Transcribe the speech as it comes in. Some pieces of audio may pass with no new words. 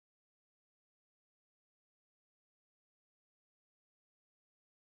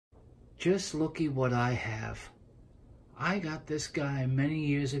Just looky what I have. I got this guy many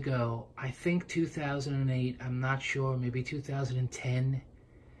years ago. I think 2008. I'm not sure. Maybe 2010.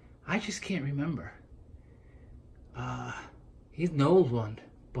 I just can't remember. He's an old one,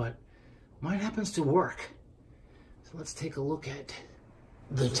 but mine happens to work. So let's take a look at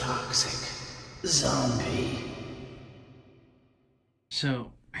the Toxic Zombie.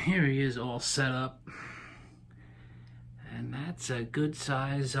 So here he is all set up. And that's a good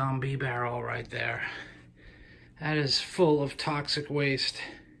size zombie barrel right there. That is full of toxic waste.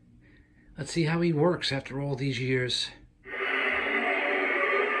 Let's see how he works after all these years.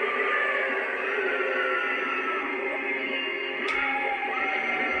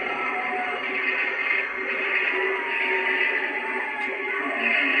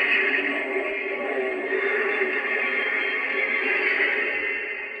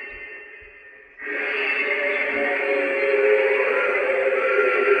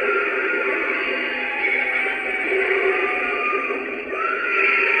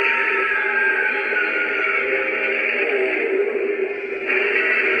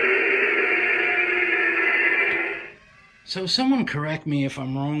 So someone correct me if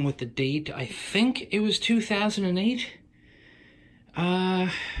I'm wrong with the date. I think it was 2008. I'm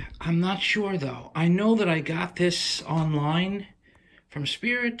not sure though. I know that I got this online from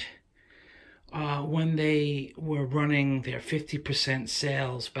Spirit when they were running their 50%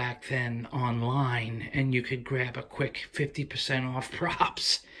 sales back then online, and you could grab a quick 50% off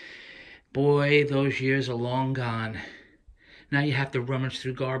props. Boy, those years are long gone. Now you have to rummage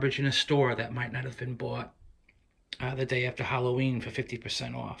through garbage in a store that might not have been bought the day after Halloween for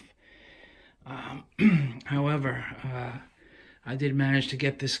 50% off. However, I did manage to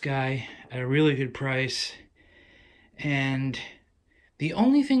get this guy at a really good price, and the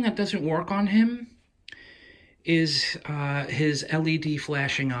only thing that doesn't work on him is his LED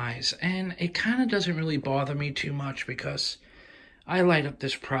flashing eyes, and it kind of doesn't really bother me too much because I light up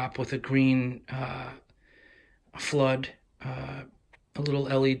this prop with a green flood, a little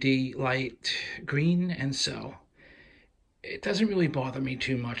LED light green, and so it doesn't really bother me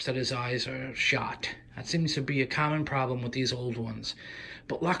too much that his eyes are shot. That seems to be a common problem with these old ones.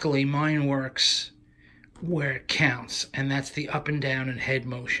 But luckily, mine works where it counts, and that's the up and down and head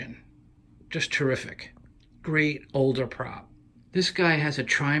motion. Just terrific. Great older prop. This guy has a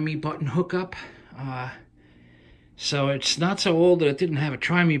Try Me button hookup. So it's not so old that it didn't have a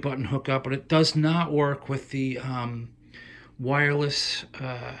Try Me button hookup, but it does not work with the wireless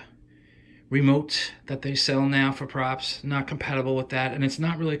remotes that they sell now for props. Not compatible with that, and it's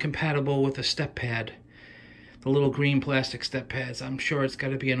not really compatible with a step pad, the little green plastic step pads. I'm sure it's got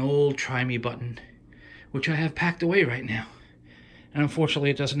to be an old Try Me button, which I have packed away right now. And unfortunately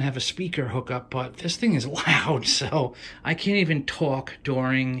it doesn't have a speaker hookup, but this thing is loud, so I can't even talk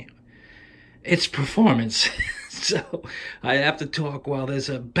during its performance. So I have to talk while there's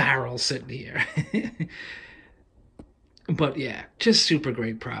a barrel sitting here. But yeah, just super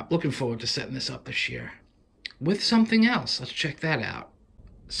great prop. Looking forward to setting this up this year with something else. Let's check that out.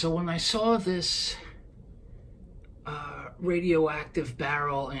 So when I saw this radioactive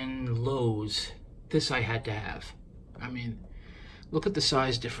barrel in Lowe's, this I had to have. I mean, look at the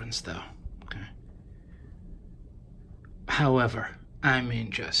size difference though. Okay. However, I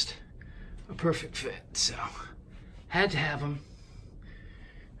mean, just a perfect fit. So had to have them.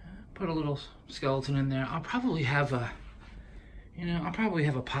 Put a little skeleton in there. I'll probably have a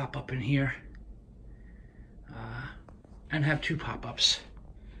pop-up in here. And have two pop-ups.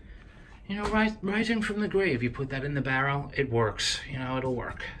 You know, rising from the grave, you put that in the barrel, it works. You know, it'll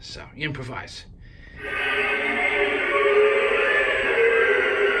work. So, improvise.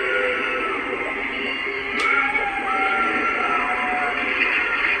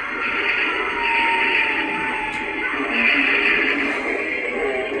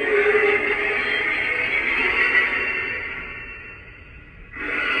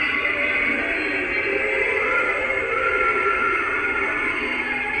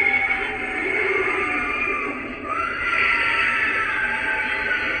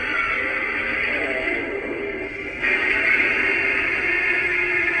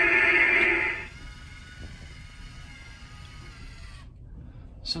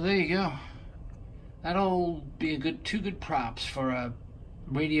 So there you go. That'll be two good props for a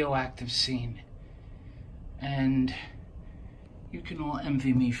radioactive scene. And you can all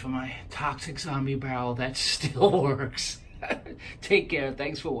envy me for my toxic zombie barrel that still works. Take care.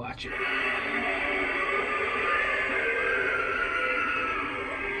 Thanks for watching.